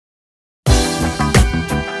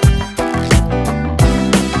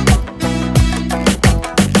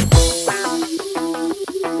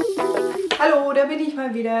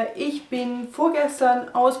mal wieder. Ich bin vorgestern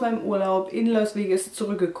aus meinem Urlaub in Las Vegas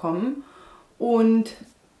zurückgekommen und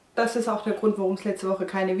das ist auch der Grund, warum es letzte Woche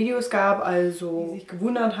keine Videos gab. Also die sich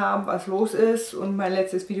gewundert haben, was los ist und mein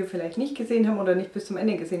letztes Video vielleicht nicht gesehen haben oder nicht bis zum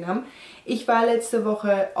Ende gesehen haben. Ich war letzte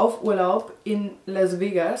Woche auf Urlaub in Las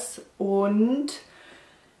Vegas und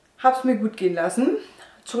habe es mir gut gehen lassen.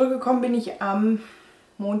 Zurückgekommen bin ich am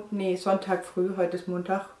Sonntag früh, heute ist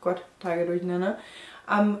Montag, Gott, Tage durcheinander.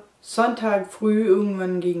 Am Sonntag früh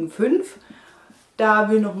irgendwann gegen 5.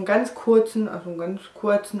 Da wir noch einen ganz kurzen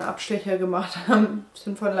Abstecher gemacht haben,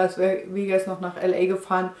 sind von Las Vegas noch nach LA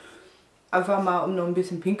gefahren. Einfach mal, um noch ein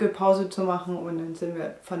bisschen Pinkelpause zu machen, und dann sind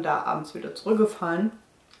wir von da abends wieder zurückgefahren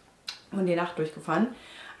und die Nacht durchgefahren.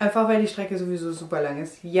 Einfach weil die Strecke sowieso super lang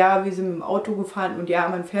ist. Ja, wir sind mit dem Auto gefahren und ja,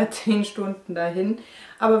 man fährt 10 Stunden dahin.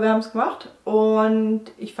 Aber wir haben es gemacht und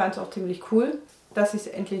ich fand es auch ziemlich cool, dass ich es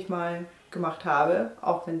endlich mal gemacht habe.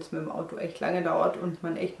 Auch wenn es mit dem Auto echt lange dauert und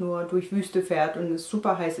man echt nur durch Wüste fährt und es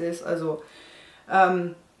super heiß ist. Also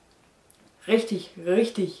richtig,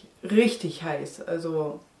 richtig, richtig heiß.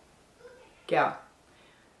 Also ja,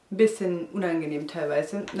 ein bisschen unangenehm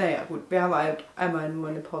teilweise. Naja gut, wir haben halt einmal nur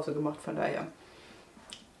eine Pause gemacht, von daher.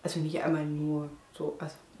 Also nicht einmal nur so,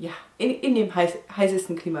 also ja, in dem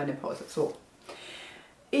heißesten Klima eine Pause. So.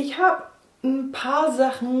 Ich habe ein paar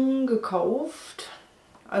Sachen gekauft,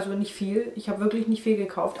 also nicht viel. Ich habe wirklich nicht viel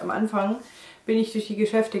gekauft. Am Anfang bin ich durch die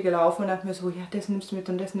Geschäfte gelaufen und dachte mir so, ja, das nimmst du mit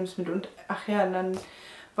und das nimmst du mit und ach ja, und dann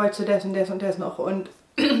wolltest du das und das und das noch. Und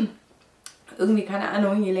irgendwie, keine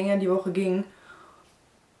Ahnung, je länger die Woche ging,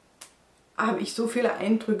 habe ich so viele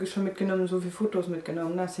Eindrücke schon mitgenommen, so viele Fotos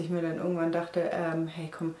mitgenommen, dass ich mir dann irgendwann dachte, hey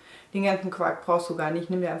komm, den ganzen Quark brauchst du gar nicht,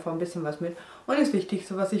 nimm dir einfach ein bisschen was mit. Und das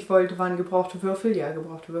Wichtigste, was ich wollte, waren gebrauchte Würfel. Ja,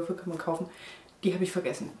 gebrauchte Würfel kann man kaufen. Die habe ich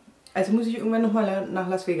vergessen. Also muss ich irgendwann nochmal nach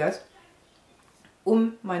Las Vegas,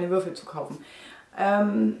 um meine Würfel zu kaufen.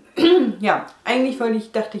 Ja,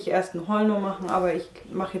 eigentlich dachte ich erst einen Haul nur machen, aber ich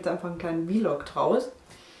mache jetzt einfach einen kleinen Vlog draus.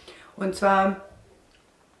 Und zwar,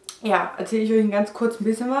 ja, erzähle ich euch in ganz kurz ein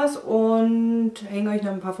bisschen was und hänge euch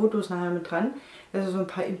noch ein paar Fotos nachher mit dran, dass ihr so ein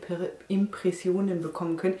paar Impressionen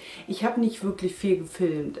bekommen könnt. Ich habe nicht wirklich viel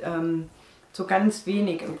gefilmt, so ganz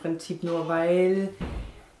wenig im Prinzip nur, weil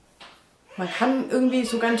man kann irgendwie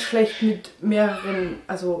so ganz schlecht mit mehreren,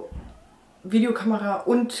 also Videokamera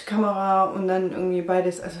und Kamera und dann irgendwie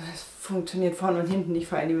beides, also das funktioniert vorne und hinten nicht,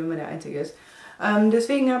 vor allem wenn man der Einzige ist.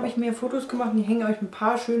 Deswegen habe ich mir Fotos gemacht und ich hänge euch ein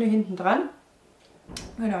paar schöne hinten dran.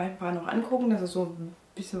 Könnt ihr einfach noch angucken, dass ihr so ein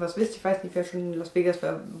bisschen was wisst. Ich weiß nicht, wer schon in Las Vegas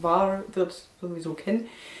war, wird es sowieso kennen.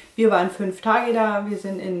 Wir waren 5 Tage da, wir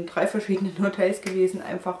sind in 3 verschiedenen Hotels gewesen,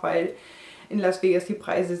 einfach weil in Las Vegas die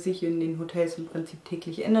Preise sich in den Hotels im Prinzip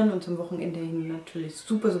täglich ändern und zum Wochenende hin natürlich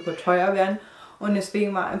super, super teuer werden. Und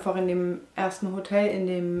deswegen war einfach in dem ersten Hotel, in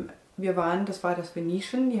dem wir waren, das war das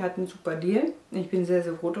Venetian, die hatten einen super Deal. Ich bin sehr,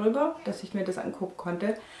 sehr froh darüber, dass ich mir das angucken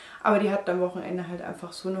konnte. Aber die hat am Wochenende halt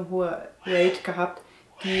einfach so eine hohe Rate gehabt,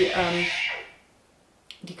 die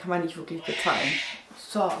kann man nicht wirklich bezahlen.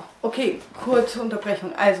 So, okay, kurze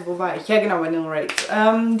Unterbrechung. Also, wo war ich? Ja, genau, bei den Rates.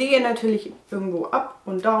 Die gehen natürlich irgendwo up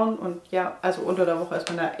und down und ja, also unter der Woche ist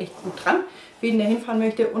man da echt gut dran. Wen der hinfahren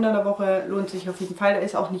möchte, unter der Woche lohnt sich auf jeden Fall. Da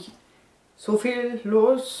ist auch nicht so viel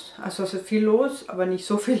los, also es ist viel los, aber nicht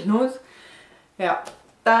so viel los. Ja,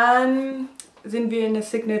 dann sind wir in eine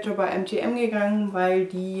Signature bei MGM gegangen, weil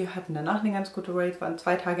die hatten danach eine ganz gute Rate, waren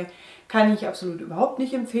 2 Tage. Kann ich absolut überhaupt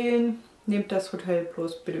nicht empfehlen. Nehmt das Hotel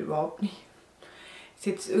bloß bitte überhaupt nicht. Ist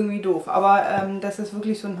jetzt irgendwie doof, aber das ist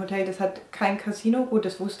wirklich so ein Hotel, das hat kein Casino, gut,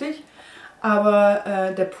 das wusste ich.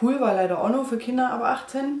 Aber der Pool war leider auch nur für Kinder ab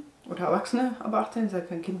 18 oder Erwachsene ab 18, ist halt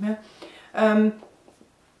kein Kind mehr.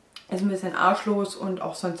 Ist ein bisschen arschlos und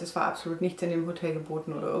auch sonst, es war absolut nichts in dem Hotel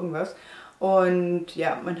geboten oder irgendwas. Und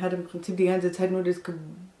ja, man hat im Prinzip die ganze Zeit nur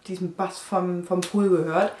diesen Bass vom Pool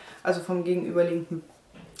gehört, also vom gegenüberliegenden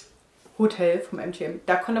Hotel, vom MGM.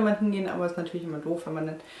 Da konnte man hingehen, aber es ist natürlich immer doof, wenn man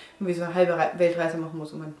dann irgendwie so eine halbe Weltreise machen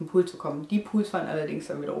muss, um an den Pool zu kommen. Die Pools waren allerdings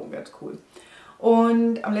dann wiederum ganz cool.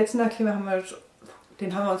 Und am letzten Tag haben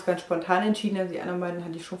wir uns ganz spontan entschieden, also die anderen beiden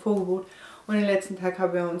hatte ich schon vorgebucht. Und den letzten Tag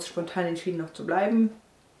haben wir uns spontan entschieden, noch zu bleiben.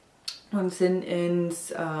 Und sind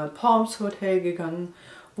ins Palms Hotel gegangen,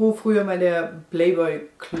 wo früher mal der Playboy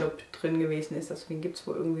Club drin gewesen ist. Deswegen gibt es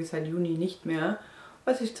wohl irgendwie seit Juni nicht mehr.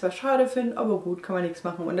 Was ich zwar schade finde, aber gut, kann man nichts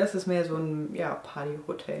machen. Und das ist mehr so ein, ja,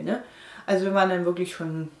 Party-Hotel, ne? Also wir waren dann wirklich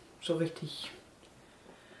schon so richtig,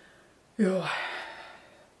 ja,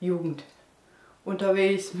 Jugend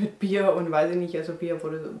unterwegs mit Bier und weiß ich nicht, also Bier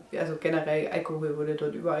wurde, also generell Alkohol wurde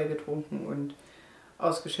dort überall getrunken und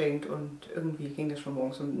ausgeschenkt und irgendwie ging das schon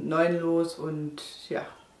morgens um 9 los und ja,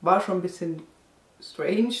 war schon ein bisschen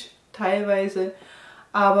strange teilweise,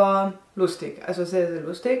 aber lustig, also sehr, sehr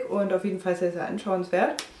lustig und auf jeden Fall sehr, sehr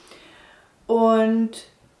anschauenswert. Und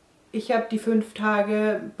ich habe die 5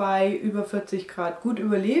 Tage bei über 40 Grad gut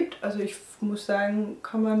überlebt. Also ich muss sagen,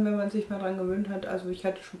 kann man, wenn man sich mal dran gewöhnt hat. Also ich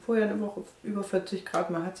hatte schon vorher eine Woche über 40 Grad.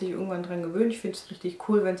 Man hat sich irgendwann dran gewöhnt. Ich finde es richtig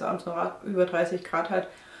cool, wenn es abends noch über 30 Grad hat.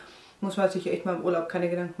 Muss man sich echt mal im Urlaub keine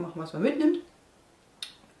Gedanken machen, was man mitnimmt.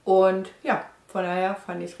 Und ja, von daher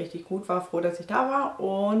fand ich es richtig gut. War froh, dass ich da war.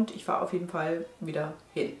 Und ich fahre auf jeden Fall wieder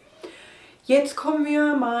hin. Jetzt kommen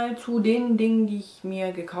wir mal zu den Dingen, die ich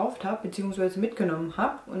mir gekauft habe, bzw. mitgenommen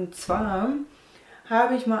habe. Und zwar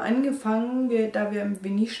habe ich mal angefangen, da wir im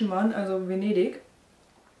Venetien waren, also Venedig,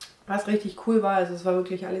 was richtig cool war. Also es war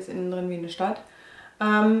wirklich alles innen drin wie eine Stadt.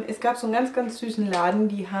 Es gab so einen ganz, ganz süßen Laden,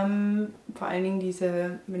 die haben vor allen Dingen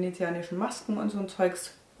diese venezianischen Masken und so ein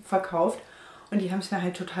Zeugs verkauft. Und die haben es mir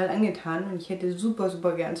halt total angetan und ich hätte super,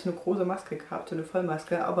 super gern so eine große Maske gehabt, so eine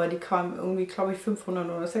Vollmaske. Aber die kam irgendwie, glaube ich, 500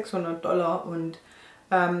 oder 600 Dollar und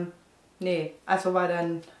nee, also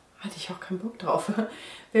hatte ich auch keinen Bock drauf.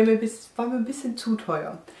 War mir ein bisschen zu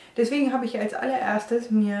teuer. Deswegen habe ich als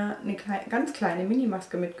allererstes mir eine ganz kleine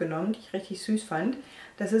Mini-Maske mitgenommen, die ich richtig süß fand.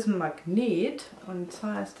 Das ist ein Magnet und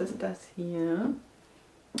zwar ist das hier.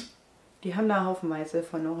 Die haben da haufenweise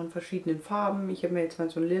von auch in verschiedenen Farben. Ich habe mir jetzt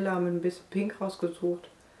mal so ein Lila mit ein bisschen Pink rausgesucht.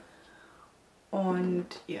 Und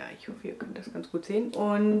ja, ich hoffe, ihr könnt das ganz gut sehen.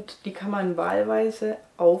 Und die kann man wahlweise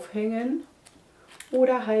aufhängen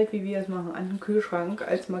oder halt, wie wir es machen, an den Kühlschrank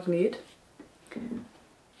als Magnet.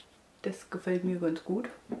 Das gefällt mir ganz gut.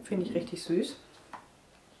 Finde ich richtig süß.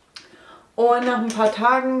 Und nach ein paar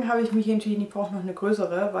Tagen habe ich mich entschieden, ich brauche noch eine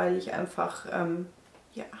größere, weil ich einfach,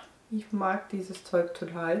 ja, ich mag dieses Zeug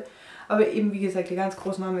total. Aber eben, wie gesagt, die ganz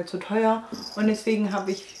großen waren mir zu teuer. Und deswegen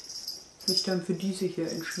habe ich mich dann für diese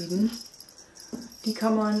hier entschieden. Die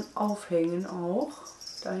kann man aufhängen auch.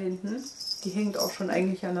 Da hinten. Die hängt auch schon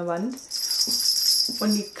eigentlich an der Wand.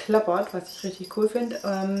 Und die klappert, was ich richtig cool finde.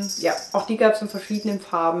 Ja, auch die gab es in verschiedenen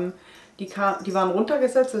Farben. Die waren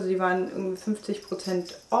runtergesetzt, also die waren irgendwie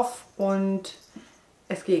 50% off. Und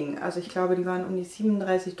es ging. Also ich glaube, die waren um die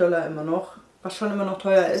 37 Dollar immer noch. Was schon immer noch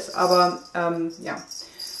teuer ist, aber ja,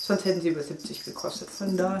 sonst hätten sie über 70 gekostet.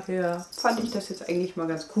 Von daher fand ich das jetzt eigentlich mal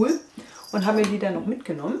ganz cool und habe mir die dann noch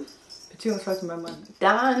mitgenommen, beziehungsweise mein Mann.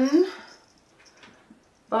 Dann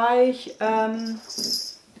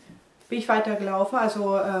bin ich weitergelaufen,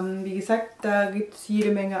 also wie gesagt, da gibt es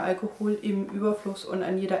jede Menge Alkohol im Überfluss und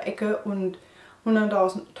an jeder Ecke und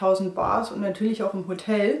 100.000 Bars und natürlich auch im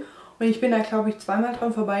Hotel. Und ich bin da, glaube ich, zweimal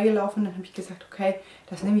dran vorbeigelaufen und dann habe ich gesagt, okay,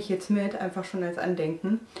 das nehme ich jetzt mit, einfach schon als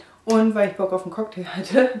Andenken. Und weil ich Bock auf einen Cocktail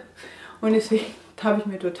hatte. Und deswegen habe ich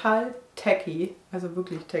mir total tacky, also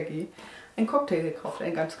wirklich tacky, einen Cocktail gekauft,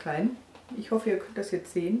 einen ganz kleinen. Ich hoffe, ihr könnt das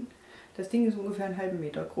jetzt sehen. Das Ding ist ungefähr einen halben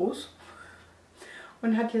Meter groß.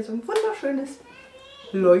 Und hat hier so ein wunderschönes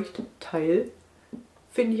Leuchtteil.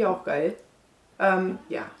 Finde ich auch geil.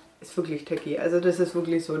 Ja, ist wirklich tacky. Also das ist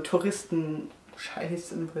wirklich so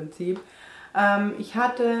Touristen-Scheiß im Prinzip. Ich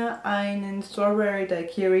hatte einen Strawberry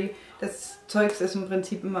Daiquiri. Das Zeugs ist im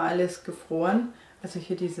Prinzip immer alles gefroren. Also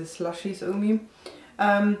hier diese Slushies irgendwie.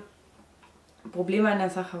 Problem an der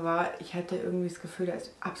Sache war, ich hatte irgendwie das Gefühl, da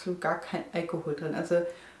ist absolut gar kein Alkohol drin. Also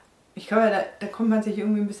ich glaube, da kommt man sich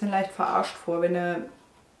irgendwie ein bisschen leicht verarscht vor, wenn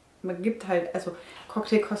man gibt halt, also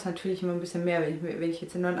Cocktail kostet natürlich immer ein bisschen mehr. Wenn ich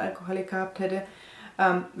jetzt einen Non-Alkoholik gehabt hätte,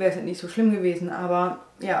 wäre es halt nicht so schlimm gewesen. Aber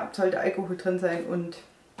ja, sollte Alkohol drin sein und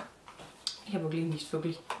ich habe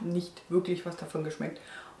wirklich nicht wirklich was davon geschmeckt.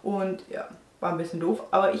 Und ja, war ein bisschen doof.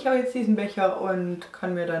 Aber ich habe jetzt diesen Becher und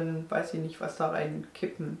kann mir dann, weiß ich nicht, was da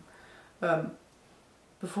reinkippen.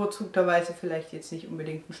 Bevorzugterweise vielleicht jetzt nicht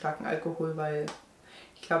unbedingt einen starken Alkohol, weil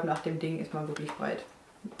ich glaube, nach dem Ding ist man wirklich breit.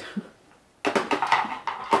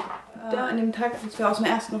 Da an dem Tag, als wir aus dem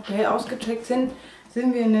ersten Hotel ausgecheckt sind,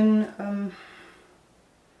 sind wir in einen,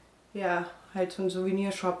 ja, halt so einen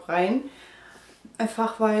Souvenirshop rein.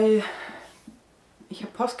 Einfach weil ich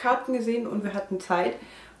habe Postkarten gesehen und wir hatten Zeit.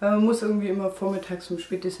 Man muss irgendwie immer vormittags um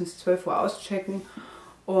spätestens 12 Uhr auschecken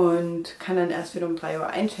und kann dann erst wieder um 3 Uhr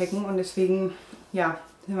einchecken. Und deswegen, ja,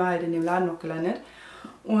 sind wir halt in dem Laden noch gelandet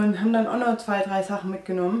und haben dann auch noch 2, 3 Sachen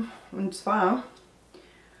mitgenommen. Und zwar,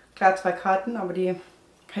 klar, 2 Karten, aber die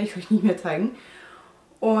kann ich euch nicht mehr zeigen.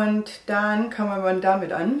 Und dann kam man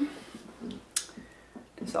damit an.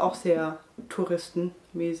 Das ist auch sehr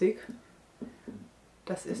touristenmäßig.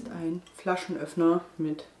 Das ist ein Flaschenöffner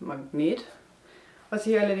mit Magnet. Was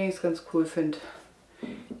ich allerdings ganz cool finde.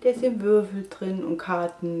 Da sind Würfel drin und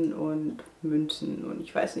Karten und Münzen und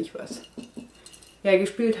ich weiß nicht was. Ja,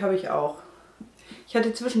 gespielt habe ich auch. Ich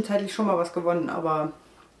hatte zwischenzeitlich schon mal was gewonnen, aber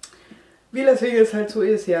wie das Vegas halt so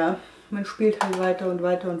ist, ja. man spielt halt weiter und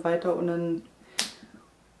weiter und weiter und dann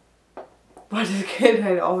war das Geld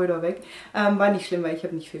halt auch wieder weg. War nicht schlimm, weil ich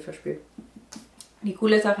habe nicht viel verspielt. Die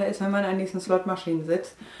coole Sache ist, wenn man an diesen Slotmaschinen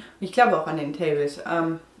sitzt, und ich glaube auch an den Tables,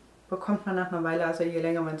 bekommt man nach einer Weile, also je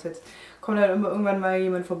länger man sitzt, kommt halt immer irgendwann mal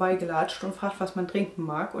jemand vorbeigelatscht und fragt, was man trinken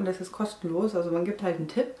mag. Und das ist kostenlos, also man gibt halt einen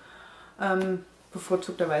Tipp,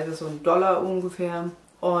 bevorzugterweise so $1 ungefähr.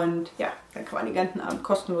 Und ja, dann kann man den ganzen Abend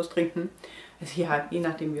kostenlos trinken. Also ja, je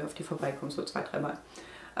nachdem wie oft die vorbeikommen, so 2-3 Mal.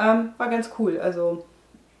 War ganz cool, also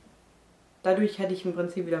dadurch hätte ich im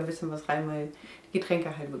Prinzip wieder ein bisschen was rein, weil die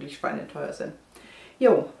Getränke halt wirklich schweineteuer sind.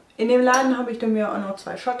 Jo, in dem Laden habe ich dann mir auch noch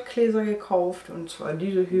 2 Schottgläser gekauft und zwar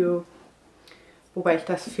diese hier, wobei ich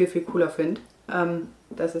das viel, viel cooler finde.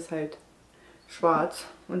 Das ist halt schwarz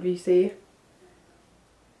und wie ich sehe,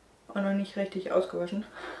 auch noch nicht richtig ausgewaschen.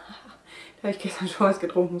 Da habe ich gestern schon was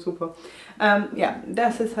getrunken, super. Ja,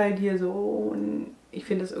 das ist halt hier so und ich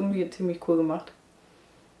finde das irgendwie ziemlich cool gemacht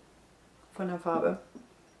von der Farbe.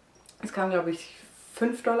 Es kam, glaube ich,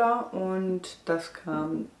 $5 und das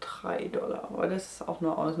kam $3. Aber das ist auch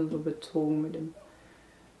nur außen so bezogen mit dem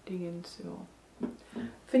Dingens. Ja.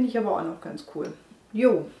 Finde ich aber auch noch ganz cool.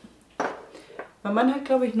 Jo. Mein Mann hat,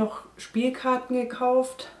 glaube ich, noch Spielkarten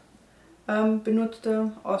gekauft.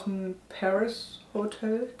 Benutzte aus dem Paris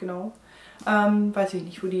Hotel, genau. Weiß ich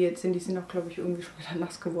nicht, wo die jetzt sind. Die sind auch, glaube ich, irgendwie schon wieder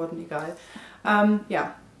nass geworden, egal.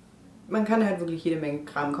 Ja, man kann halt wirklich jede Menge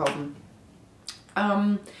Kram kaufen.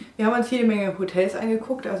 Wir haben uns jede Menge Hotels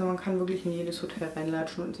angeguckt, also man kann wirklich in jedes Hotel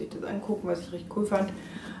reinlatschen und sich das angucken, was ich recht cool fand.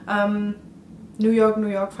 New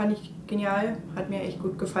York fand ich genial, hat mir echt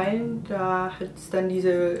gut gefallen. Da hat es dann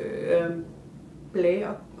diese Play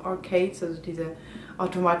Arcades, also diese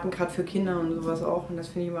Automaten gerade für Kinder und sowas auch. Und das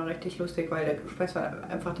finde ich immer richtig lustig, weil da schmeißt man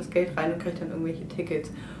einfach das Geld rein und kriegt dann irgendwelche Tickets.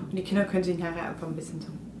 Und die Kinder können sich nachher einfach ein bisschen so,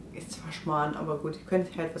 ist zwar schmarrn, aber gut, sie können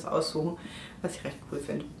sich halt was aussuchen, was ich recht cool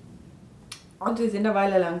finde. Und sie sind eine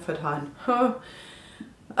Weile lang vertan.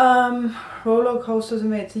 Rollercoaster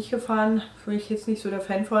sind wir jetzt nicht gefahren. Bin ich jetzt nicht so der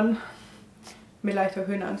Fan von. Mit leichter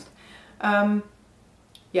Höhenangst.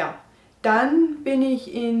 Ja. Dann bin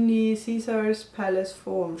ich in die Caesars Palace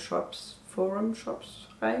Forum Shops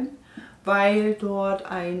rein. Weil dort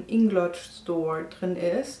ein Inglot Store drin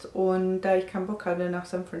ist. Und da ich keinen Bock hatte, nach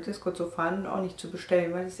San Francisco zu fahren und auch nicht zu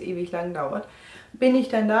bestellen, weil es ewig lang dauert, bin ich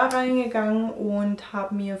dann da reingegangen und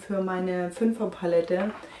habe mir für meine 5er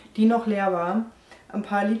Palette, die noch leer war, ein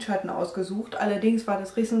paar Lidschatten ausgesucht. Allerdings war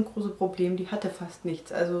das riesengroße Problem, die hatte fast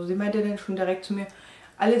nichts. Also sie meinte dann schon direkt zu mir,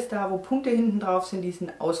 alles da, wo Punkte hinten drauf sind, die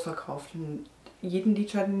sind ausverkauft. Und jeden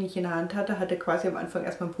Lidschatten, den ich in der Hand hatte, hatte quasi am Anfang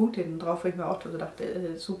erstmal einen Punkt hinten drauf, wo ich mir auch so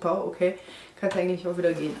dachte, super, okay, kann es eigentlich auch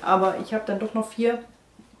wieder gehen. Aber ich habe dann doch noch 4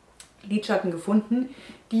 Lidschatten gefunden,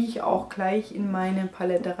 die ich auch gleich in meine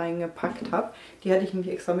Palette reingepackt habe. Die hatte ich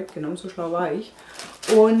nämlich extra mitgenommen, so schlau war ich.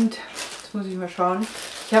 Und jetzt muss ich mal schauen.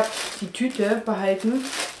 Ich habe die Tüte behalten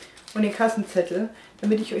und den Kassenzettel,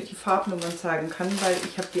 damit ich euch die Farbnummern sagen kann, weil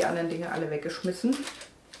ich habe die anderen Dinge alle weggeschmissen.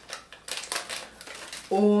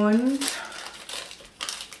 Und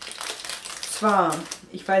zwar,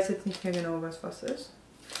 ich weiß jetzt nicht mehr genau, was ist.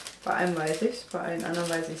 Bei einem weiß ich es, bei allen anderen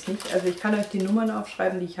weiß ich es nicht. Also ich kann euch die Nummern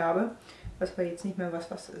aufschreiben, die ich habe. Was aber jetzt nicht mehr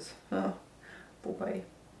was ist. Ja, wobei,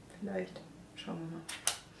 vielleicht. Schauen wir mal.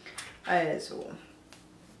 Also.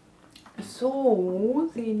 So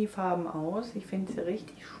sehen die Farben aus. Ich finde sie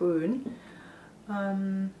richtig schön.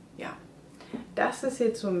 Ja. Das ist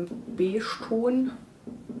jetzt so ein Beige-Ton.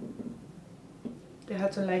 Der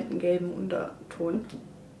hat so einen leichten gelben Unterton.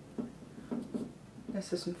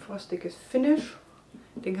 Das ist ein frostiges Finish.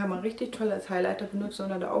 Den kann man richtig toll als Highlighter benutzen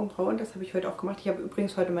unter der Augenbraue. Und das habe ich heute auch gemacht. Ich habe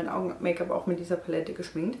übrigens heute mein Augen-Make-up auch mit dieser Palette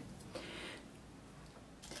geschminkt.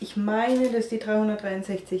 Ich meine, das ist die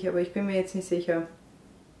 363, aber ich bin mir jetzt nicht sicher.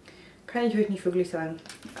 Kann ich euch nicht wirklich sagen.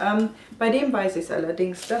 Bei dem weiß ich es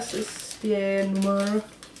allerdings. Das ist die Nummer...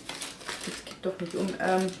 Das geht doch nicht um.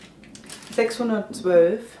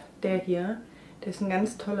 612, der hier. Der ist ein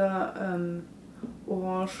ganz toller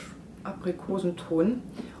Orange-Aprikosenton.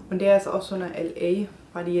 Und der ist aus so einer LA.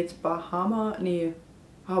 War die jetzt Bahama? Nee,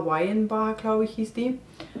 Hawaiian Bar, glaube ich, hieß die.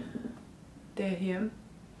 Der hier.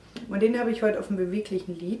 Und den habe ich heute auf dem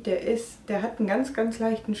beweglichen Lid. Der hat einen ganz, ganz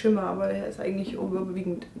leichten Schimmer, aber der ist eigentlich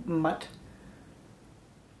überwiegend matt.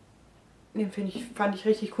 Den fand ich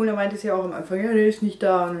richtig cool. Da meinte es ja auch am Anfang, ja, der ist nicht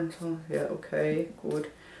da. Und dann so, ja, okay, gut.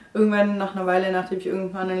 Irgendwann nach einer Weile, nachdem ich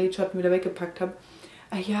irgendeinen anderen Lidschatten wieder weggepackt habe,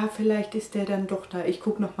 ah ja, vielleicht ist der dann doch da. Ich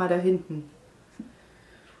gucke nochmal da hinten.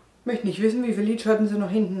 Möchte nicht wissen, wie viele Lidschatten sie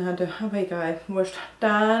noch hinten hatte, aber egal, wurscht.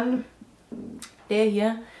 Dann der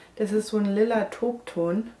hier, das ist so ein lila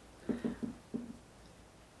Taubton.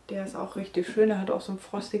 Der ist auch richtig schön. Der hat auch so ein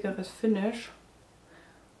frostigeres Finish.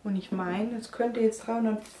 Und ich meine, es könnte jetzt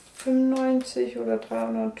 395 oder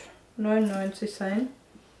 399 sein.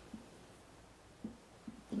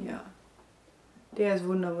 Ja, der ist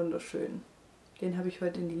wunderschön. Den habe ich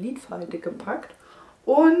heute in die Lidfalte gepackt.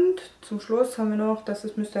 Und zum Schluss haben wir noch,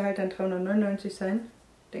 müsste halt dann 399 sein,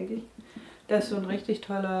 denke ich. Das ist so ein richtig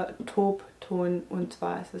toller Taubton. Und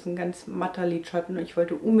zwar ist es ein ganz matter Lidschatten. Und ich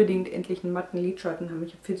wollte unbedingt endlich einen matten Lidschatten haben.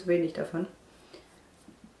 Ich habe viel zu wenig davon.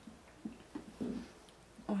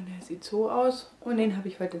 Und der sieht so aus. Und den habe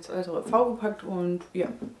ich heute ins äußere V gepackt. Und ja,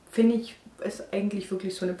 finde ich, ist eigentlich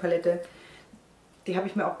wirklich so eine Palette. Die habe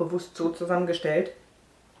ich mir auch bewusst so zusammengestellt,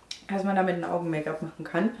 dass man damit ein Augen-Make-up machen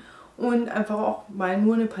kann. Und einfach auch mal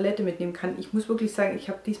nur eine Palette mitnehmen kann. Ich muss wirklich sagen, ich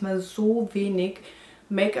habe diesmal so wenig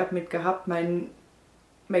Make-up mitgehabt. Mein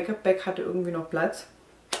Make-up-Bag hatte irgendwie noch Platz.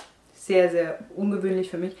 Sehr ungewöhnlich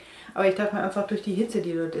für mich. Aber ich dachte mir einfach, durch die Hitze,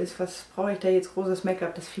 die dort ist, was brauche ich da jetzt großes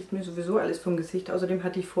Make-up? Das fliegt mir sowieso alles vom Gesicht. Außerdem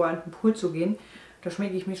hatte ich vor, an den Pool zu gehen. Da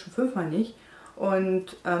schminke ich mich schon 5-mal nicht.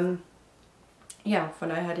 Und ja, von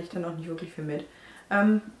daher hatte ich dann auch nicht wirklich viel mit.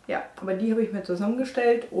 Ja, aber die habe ich mir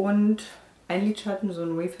zusammengestellt und ein Lidschatten, so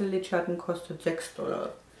ein Refill-Lidschatten, kostet 6 $.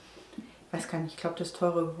 Ich weiß gar nicht, ich glaube, das ist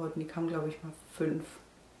teurer geworden. Die kam, glaube ich, mal 5.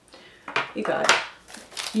 Egal.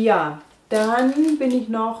 Ja, dann bin ich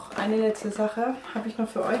noch, eine letzte Sache habe ich noch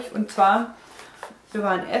für euch. Und zwar, wir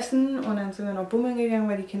waren essen und dann sind wir noch bummeln gegangen,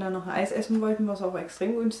 weil die Kinder noch ein Eis essen wollten, was auch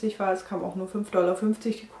extrem günstig war. Es kam auch nur 5,50 $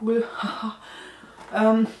 die Kugel.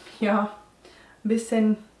 Ja, ein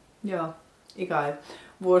bisschen, ja, egal.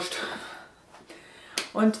 Wurscht.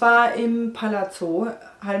 Und zwar im Palazzo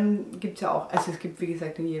gibt es ja auch, also es gibt wie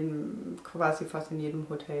gesagt in jedem, quasi fast in jedem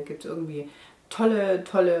Hotel gibt es irgendwie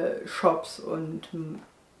tolle Shops und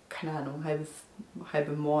keine Ahnung,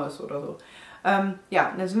 halbe Malls oder so.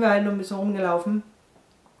 Ja, da sind wir halt noch ein bisschen rumgelaufen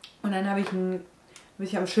und dann habe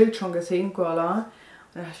ich am Schild schon gesehen, Guerlain. Und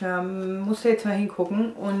da dachte ich mir, musst du jetzt mal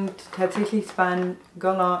hingucken und tatsächlich, es war ein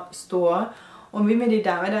Guerlain Store. Und wie mir die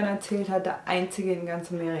Dame dann erzählt hat, der einzige in ganz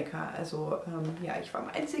Amerika. Also ja, ich war im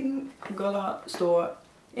einzigen Guerlain Store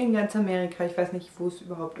in ganz Amerika. Ich weiß nicht, wo es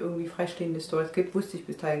überhaupt irgendwie freistehende Stores gibt. Wusste ich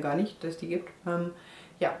bis dahin gar nicht, dass die gibt.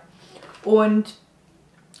 Ja, und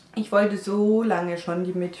ich wollte so lange schon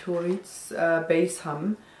die Meteorites Base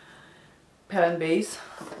haben. Perlenbase.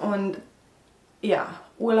 Und ja,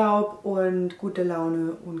 Urlaub und gute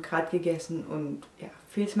Laune und gerade gegessen. Und ja,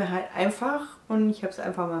 fiel es mir halt einfach. Und ich habe es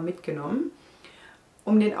einfach mal mitgenommen,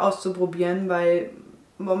 um den auszuprobieren, weil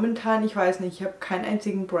momentan, ich weiß nicht, ich habe keinen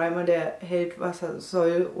einzigen Primer, der hält, was er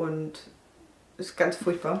soll und ist ganz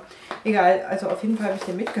furchtbar. Egal, also auf jeden Fall habe ich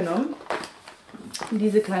den mitgenommen.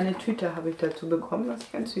 Diese kleine Tüte habe ich dazu bekommen, was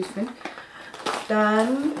ich ganz süß finde.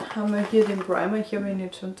 Dann haben wir hier den Primer. Ich habe ihn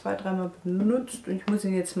jetzt schon 2-3 Mal benutzt und ich muss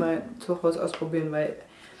ihn jetzt mal zu Hause ausprobieren, weil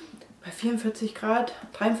bei 44 Grad,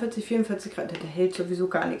 43, 44 Grad, der hält sowieso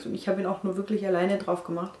gar nichts. Und ich habe ihn auch nur wirklich alleine drauf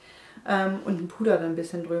gemacht. Und ein Puder dann ein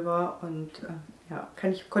bisschen drüber und ja,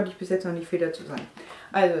 konnte ich bis jetzt noch nicht viel dazu sagen.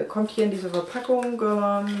 Also kommt hier in diese Verpackung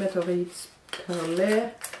Guerlain Meteorites Perle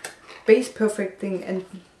Base Perfecting and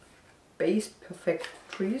Base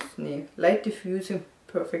Perfectries, nee, Light Diffusing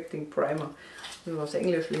Perfecting Primer. Ich muss aus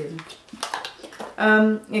Englisch lesen.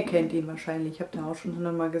 Ihr kennt ihn wahrscheinlich, ich habe da auch schon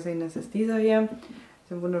 100-mal gesehen, das ist dieser hier. Das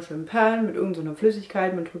sind wunderschöne Perlen mit irgendeiner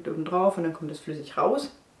Flüssigkeit, man drückt oben drauf und dann kommt das flüssig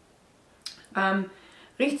raus.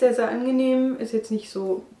 Riecht sehr angenehm, ist jetzt nicht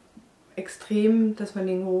so extrem, dass man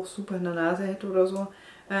den Geruch super in der Nase hätte oder so.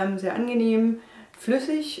 Sehr angenehm,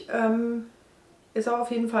 flüssig ist er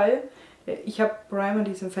auf jeden Fall. Ich habe Primer,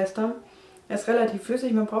 die sind fester. Er ist relativ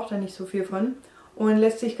flüssig, man braucht da nicht so viel von. Und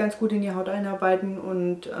lässt sich ganz gut in die Haut einarbeiten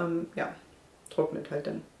und ja, trocknet halt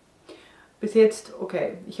dann. Bis jetzt,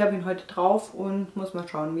 okay, ich habe ihn heute drauf und muss mal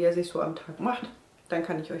schauen, wie er sich so am Tag macht. Dann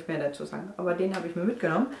kann ich euch mehr dazu sagen. Aber den habe ich mir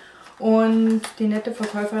mitgenommen. Und die nette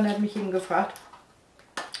Verkäuferin hat mich eben gefragt,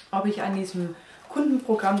 ob ich an diesem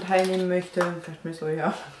Kundenprogramm teilnehmen möchte. Ich dachte mir so,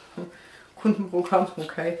 ja, Kundenprogramm,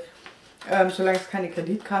 okay. Solange es keine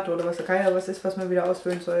Kreditkarte oder was ist, was man wieder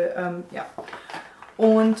ausfüllen soll. Ja.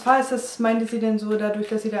 Und zwar ist das, meinte sie denn so, dadurch,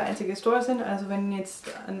 dass sie der einzige Store sind, also wenn jetzt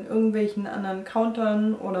an irgendwelchen anderen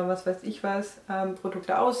Countern oder was weiß ich was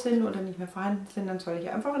Produkte aus sind oder nicht mehr vorhanden sind, dann soll ich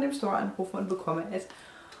einfach in dem Store anrufen und bekomme es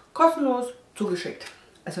kostenlos zugeschickt.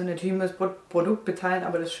 Also natürlich muss das Produkt bezahlen,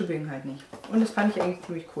 aber das Shipping halt nicht. Und das fand ich eigentlich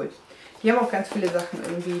ziemlich cool. Die haben auch ganz viele Sachen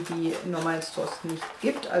irgendwie, die in normalen Stores nicht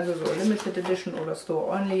gibt. Also so Limited Edition oder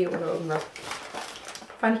Store Only oder irgendwas.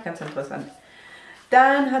 Fand ich ganz interessant.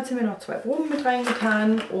 Dann hat sie mir noch 2 Proben mit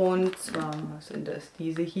reingetan und zwar sind das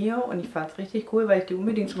diese hier und ich fand es richtig cool, weil ich die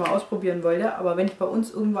unbedingt schon mal ausprobieren wollte. Aber wenn ich bei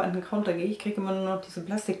uns irgendwo an den Counter gehe, ich kriege immer nur noch diese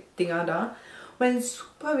Plastikdinger da, weil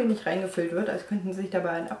super wenig reingefüllt wird, als könnten sie sich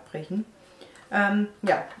dabei einen abbrechen.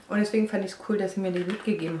 Ja, und deswegen fand ich es cool, dass sie mir die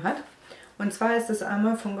mitgegeben hat. Und zwar ist das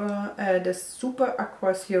einmal von das Super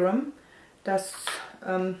Aqua Serum, das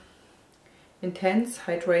Intense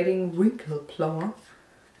Hydrating Wrinkle Plumber.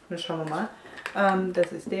 Das schauen wir mal.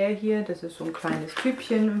 Das ist der hier, das ist so ein kleines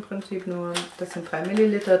Typchen im Prinzip nur. Das sind 3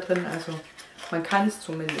 Milliliter drin, also man kann es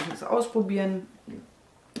zumindest ausprobieren.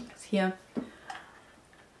 Das hier.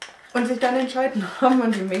 Und sich dann entscheiden, ob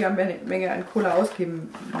man die mega Menge an Cola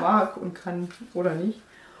ausgeben mag und kann oder nicht.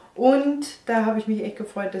 Und da habe ich mich echt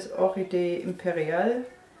gefreut, das Orchidee Imperial.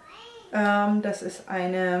 Das ist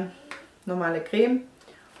eine normale Creme.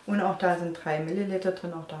 Und auch da sind 3 Milliliter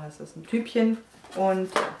drin, auch da ist das ein Typchen. Und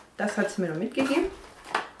das hat sie mir noch mitgegeben.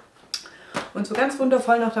 Und so ganz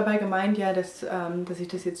wundervoll noch dabei gemeint, ja, dass ich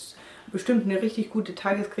das jetzt bestimmt eine richtig gute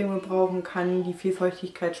Tagescreme brauchen kann, die viel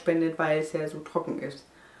Feuchtigkeit spendet, weil es ja so trocken ist.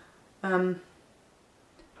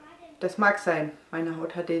 Das mag sein. Meine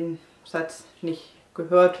Haut hat den Satz nicht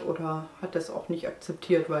gehört oder hat das auch nicht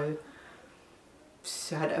akzeptiert, weil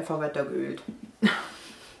sie hat einfach weiter geölt.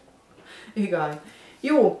 Egal.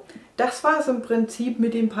 Jo, das war es im Prinzip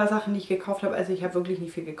mit den paar Sachen, die ich gekauft habe. Also ich habe wirklich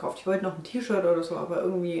nicht viel gekauft. Ich wollte noch ein T-Shirt oder so, aber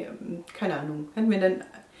irgendwie, keine Ahnung. Kann mir dann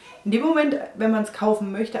in dem Moment, wenn man es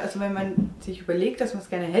kaufen möchte, also wenn man sich überlegt, dass man es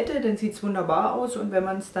gerne hätte, dann sieht es wunderbar aus. Und wenn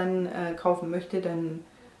man es dann kaufen möchte, dann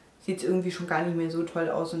sieht es irgendwie schon gar nicht mehr so toll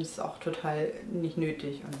aus und es ist auch total nicht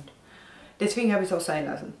nötig. Und deswegen habe ich es auch sein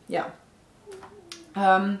lassen. Ja.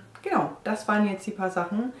 Genau, das waren jetzt die paar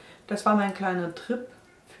Sachen. Das war mein kleiner Trip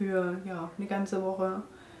für ja, eine ganze Woche.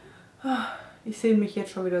 Ich sehe mich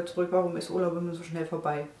jetzt schon wieder zurück. Warum ist Urlaub immer so schnell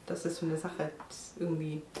vorbei? Das ist so eine Sache, das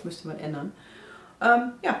irgendwie müsste man ändern.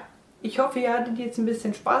 Ja, ich hoffe, ihr hattet jetzt ein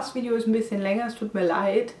bisschen Spaß. Das Video ist ein bisschen länger, es tut mir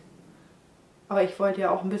leid. Aber ich wollte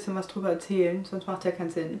ja auch ein bisschen was drüber erzählen, sonst macht es ja keinen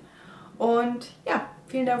Sinn. Und ja,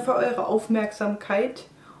 vielen Dank für eure Aufmerksamkeit.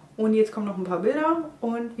 Und jetzt kommen noch ein paar Bilder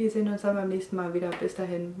und wir sehen uns dann beim nächsten Mal wieder. Bis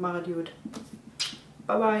dahin, macht gut.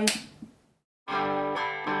 Bye bye.